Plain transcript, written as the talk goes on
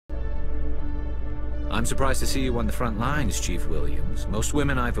I'm surprised to see you on the front lines, Chief Williams. Most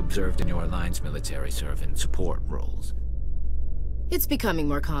women I've observed in your Alliance military serve in support roles. It's becoming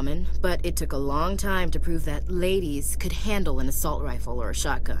more common, but it took a long time to prove that ladies could handle an assault rifle or a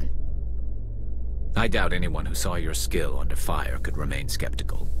shotgun. I doubt anyone who saw your skill under fire could remain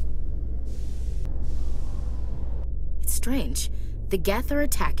skeptical. It's strange. The Geth are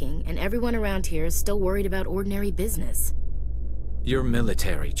attacking, and everyone around here is still worried about ordinary business. You're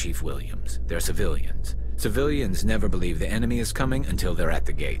military, Chief Williams. They're civilians. Civilians never believe the enemy is coming until they're at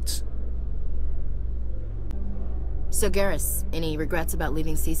the gates. So Garrus, any regrets about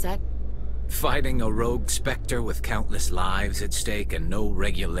leaving CSEC? Fighting a rogue Spectre with countless lives at stake and no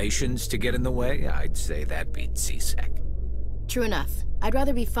regulations to get in the way? I'd say that beats CSEC. True enough. I'd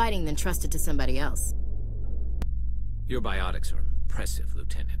rather be fighting than trusted to somebody else. Your biotics are impressive,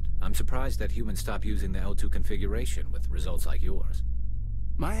 Lieutenant. I'm surprised that humans stop using the L2 configuration with results like yours.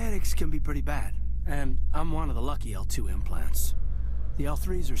 My ethics can be pretty bad, and I'm one of the lucky L2 implants. The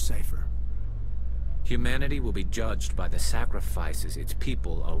L3s are safer. Humanity will be judged by the sacrifices its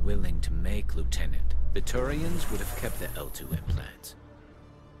people are willing to make, Lieutenant. The Turians would have kept the L2 implants.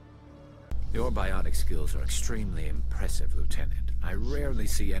 Your biotic skills are extremely impressive, Lieutenant. I rarely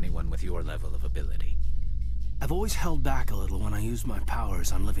see anyone with your level of ability. I've always held back a little when I used my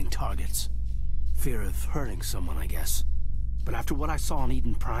powers on living targets. Fear of hurting someone, I guess. But after what I saw on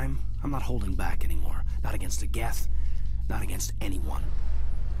Eden Prime, I'm not holding back anymore. Not against a Geth, not against anyone.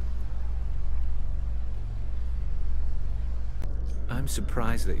 I'm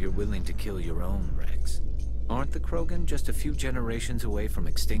surprised that you're willing to kill your own, Rex. Aren't the Krogan just a few generations away from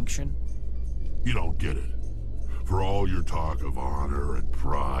extinction? You don't get it. For all your talk of honor and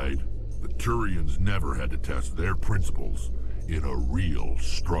pride, the Turians never had to test their principles in a real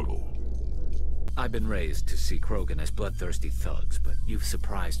struggle. I've been raised to see Krogan as bloodthirsty thugs, but you've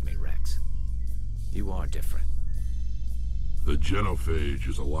surprised me, Rex. You are different. The genophage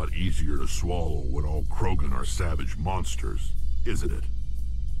is a lot easier to swallow when all Krogan are savage monsters, isn't it?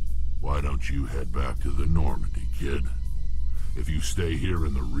 Why don't you head back to the Normandy, kid? If you stay here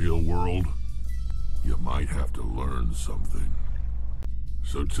in the real world, you might have to learn something.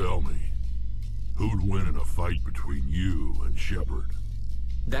 So tell me, who'd win in a fight between you and Shepard?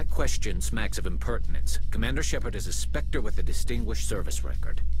 That question smacks of impertinence. Commander Shepard is a Spectre with a distinguished service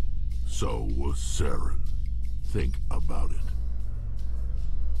record. So was Saren. Think about it.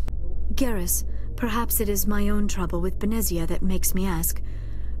 Garrus, perhaps it is my own trouble with Benezia that makes me ask,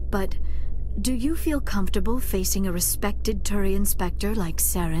 but do you feel comfortable facing a respected Turian Spectre like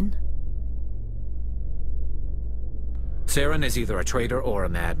Saren? Saren is either a traitor or a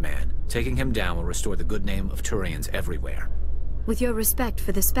madman. Taking him down will restore the good name of Turians everywhere. With your respect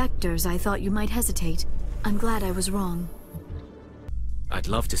for the Spectres, I thought you might hesitate. I'm glad I was wrong. I'd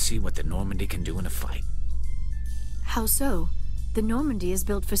love to see what the Normandy can do in a fight. How so? The Normandy is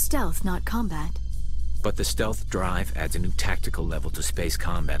built for stealth, not combat. But the stealth drive adds a new tactical level to space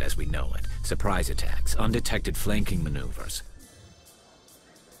combat as we know it. Surprise attacks, undetected flanking maneuvers.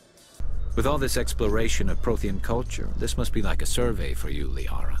 With all this exploration of Prothean culture, this must be like a survey for you,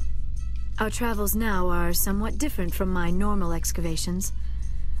 Liara. Our travels now are somewhat different from my normal excavations.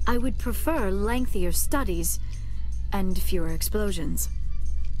 I would prefer lengthier studies and fewer explosions.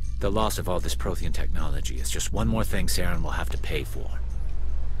 The loss of all this Prothean technology is just one more thing Saren will have to pay for.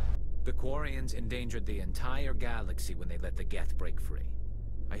 The Quarians endangered the entire galaxy when they let the Geth break free.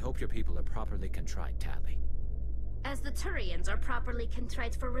 I hope your people are properly contrite, Tali. As the Turians are properly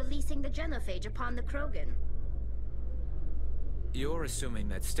contrite for releasing the genophage upon the Krogan. You're assuming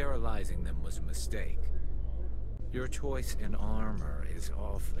that sterilizing them was a mistake. Your choice in armor is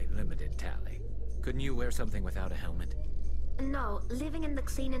awfully limited, Tali. Couldn't you wear something without a helmet? No, living in the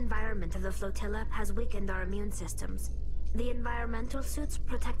clean environment of the flotilla has weakened our immune systems. The environmental suits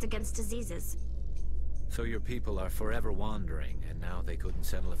protect against diseases. So your people are forever wandering, and now they couldn't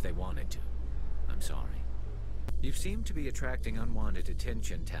settle if they wanted to. I'm sorry. You seem to be attracting unwanted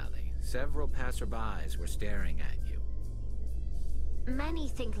attention, Tali. Several passerbys were staring at you. Many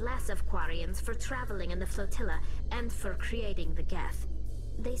think less of Quarians for traveling in the flotilla and for creating the Geth.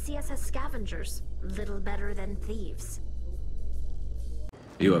 They see us as scavengers, little better than thieves.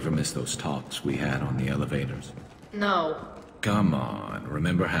 You ever miss those talks we had on the elevators? No. Come on,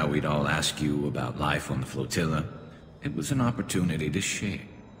 remember how we'd all ask you about life on the flotilla? It was an opportunity to share.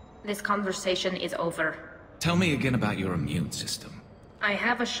 This conversation is over. Tell me again about your immune system. I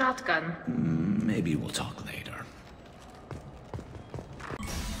have a shotgun. Maybe we'll talk later.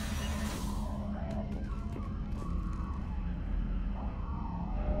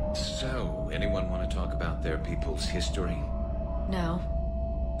 So, anyone want to talk about their people's history? No.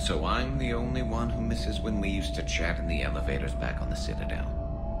 So So I'm the only one who misses when we used to chat in the elevators back on the Citadel.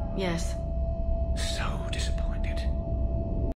 Yes.